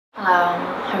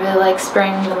I really like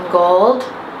spraying them gold.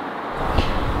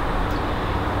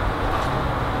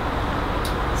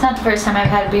 It's not the first time I've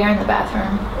had a beer in the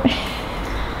bathroom.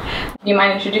 Do you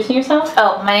mind introducing yourself?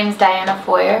 Oh, my name's Daiana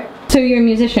Feuer. So you're a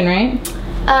musician, right?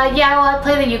 Yeah, well, I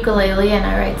play the ukulele and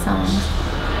I write songs.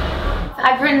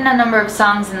 I've written a number of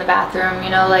songs in the bathroom, you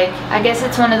know, like, I guess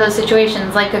it's one of those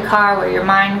situations, like a car, where your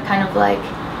mind kind of like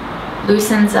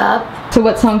loosens up. So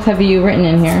what songs have you written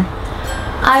in here?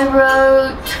 I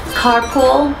wrote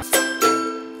Carpool.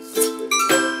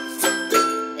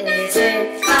 Is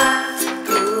it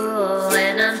carpool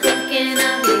and I'm thinking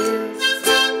of you?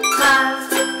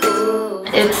 Carpool.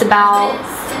 It's about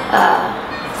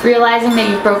realizing that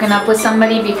you've broken up with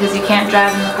somebody because you can't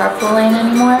drive in the carpool lane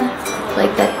anymore.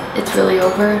 Like that it's really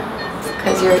over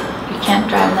because you can't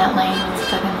drive in that lane and you're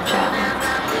stuck in the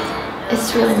traffic.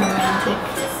 It's really romantic,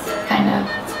 kind of.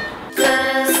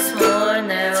 Could've sworn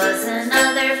there was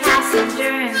another passenger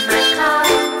in my car.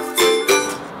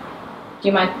 Do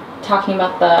you mind talking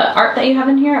about the art that you have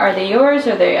in here? Are they yours?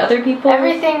 Are they other people?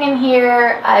 Everything in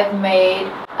here I've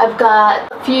made. I've got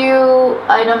a few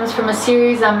items from a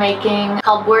series I'm making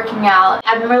called Working Out.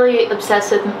 I'm really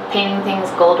obsessed with painting things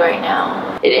gold right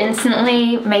now. It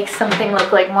instantly makes something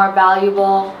look like more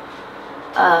valuable,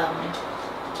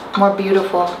 more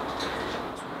beautiful.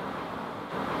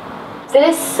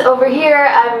 This over here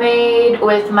I made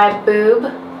with my boob.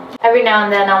 Every now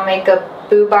and then I'll make a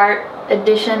boob art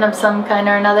edition of some kind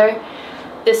or another.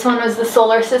 This one was the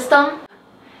solar system.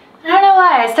 I don't know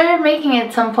why, I started making it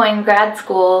at some point in grad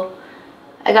school.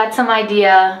 I got some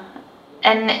idea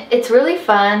and it's really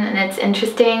fun and it's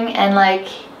interesting and like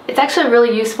it's actually a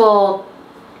really useful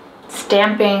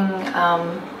stamping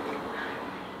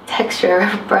texture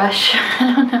brush.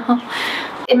 I don't know.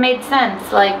 It made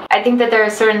sense. Like, I think that there are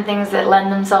certain things that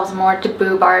lend themselves more to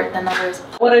boob art than others.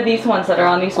 What are these ones that are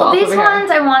on these walls? Well, these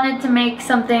ones I wanted to make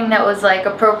something that was like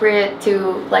appropriate to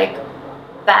like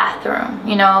bathroom,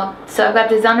 you know. So I've got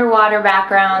these underwater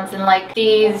backgrounds and like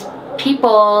these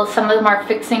people, some of them are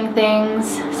fixing things,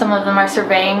 some of them are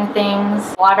surveying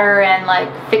things. Water and like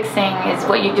fixing is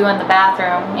what you do in the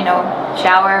bathroom, you know,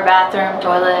 shower, bathroom,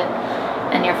 toilet,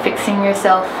 and you're fixing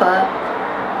yourself up.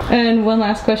 And one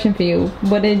last question for you.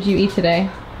 What did you eat today?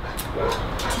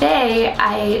 Today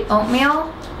I ate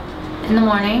oatmeal in the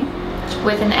morning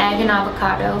with an egg and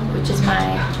avocado, which is my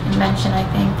invention, I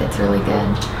think, that's really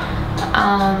good.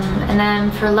 And then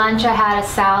for lunch I had a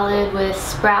salad with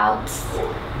sprouts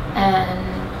and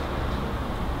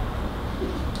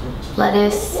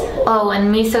lettuce. Oh,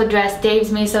 and miso dress,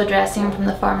 Dave's miso dressing from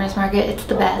the farmer's market. It's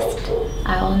the best.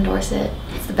 I will endorse it.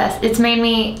 It's the best. It's made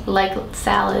me like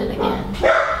salad again.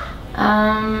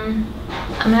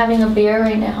 I'm having a beer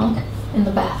right now in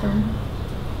the bathroom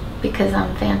because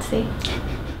I'm fancy.